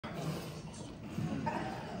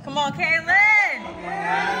Come on, Kaylin.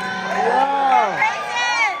 Wow.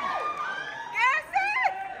 Grayson.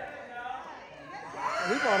 Garrison.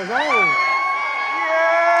 He brought his own.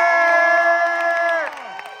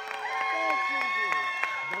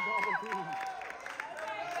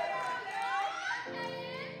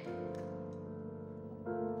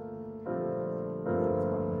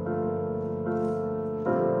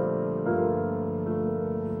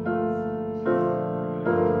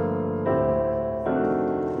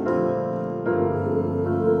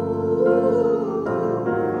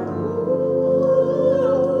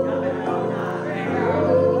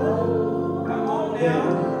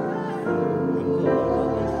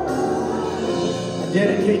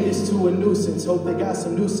 Dedicate this to a nuisance, hope they got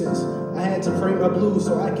some nuisance. I had to pray my blues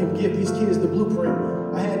so I can give these kids the blueprint.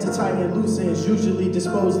 I had to tighten loose ends, usually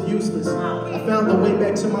disposed of useless. I found the way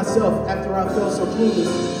back to myself after I felt so clueless.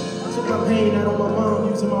 I took my pain out on my mom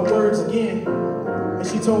using my words again. And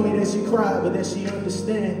she told me that she cried, but that she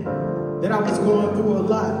understand that I was going through a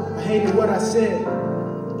lot. I hated what I said.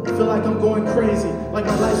 I feel like I'm going crazy, like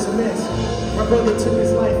my life's a mess. My brother took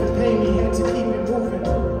his life and paid me, had to keep it moving.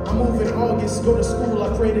 I move in August, go to school,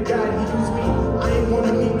 I pray to God he used me. I ain't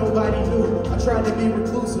wanna meet nobody new, I tried to be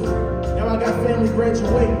reclusive. Now I got family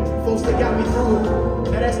graduating, folks that got me through it.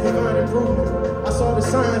 Now that's divine improvement. I saw the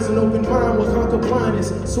signs, an open mind will conquer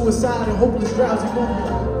blindness, suicide and hopeless drowsy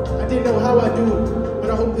movement. I didn't know how I do it, but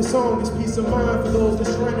I hope this song is peace of mind for those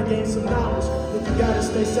that's trying to gain some knowledge. But you gotta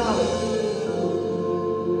stay solid.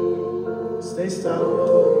 Stay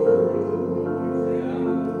solid.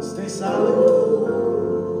 Stay solid.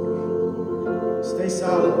 Stay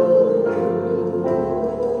solid.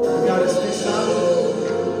 You gotta stay solid.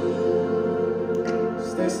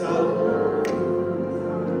 Stay solid.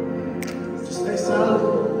 Just stay solid.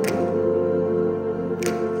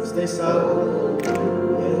 Stay solid.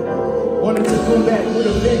 Yeah. Wanted to come back with a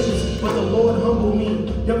vengeance, but the Lord humbled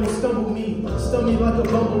me. Young will stumble me, stung me like a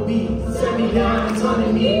bumblebee. Set me down and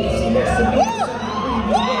taunted me. See next to me,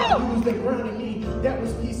 set me grounded me. That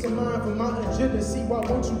was peace of mind for my agenda. See, why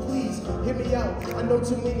won't you please hear me out? I know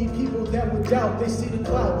too many people that would doubt. They see the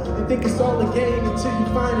clout and think it's all a game until you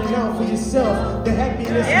find it out for yourself. The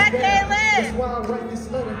happiness is better. That's why I write this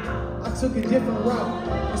letter. I took a different route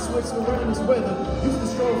and switched around this weather. Used to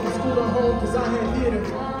stroll from school to home because I had theater.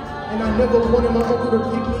 And I never wanted my uncle to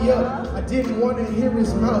pick me up. I didn't want to hear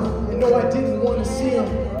his mouth. And no, I didn't want to see him.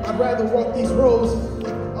 I'd rather walk these roads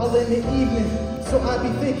all in the evening. So I'd be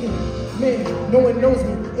thinking, man, no one knows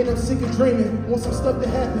me, and I'm sick of dreaming. Want some stuff to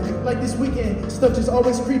happen, like this weekend. Stuff just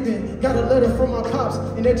always creeping. Got a letter from my pops,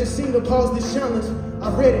 and that just seemed to pause this challenge. I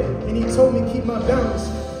read it, and he told me keep my balance.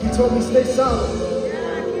 He told me stay solid.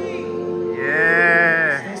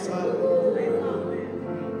 Yeah. Stay solid.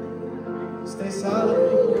 Stay solid.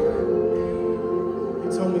 He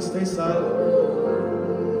told me stay solid.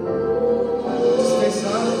 Just stay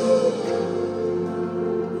solid.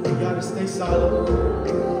 You gotta stay solid.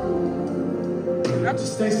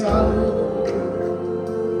 Just stay solid.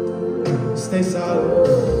 Stay solid.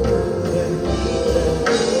 Yeah.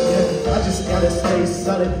 I just gotta stay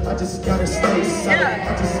solid. I just gotta stay solid.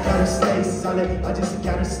 I just gotta stay solid. I just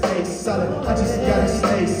gotta stay solid. I just gotta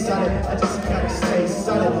stay solid. I just gotta stay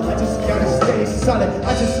solid. I just gotta stay solid.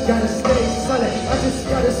 I just gotta stay solid. I just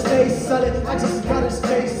gotta stay solid. I just gotta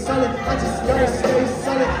stay solid. I just gotta stay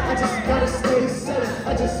solid. I just gotta stay solid.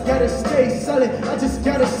 I just gotta stay solid. I just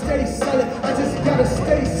gotta stay solid. I just gotta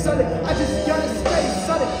stay solid. I just gotta stay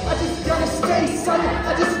solid. I just gotta stay solid.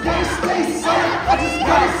 I just gotta stay solid. I just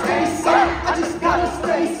gotta stay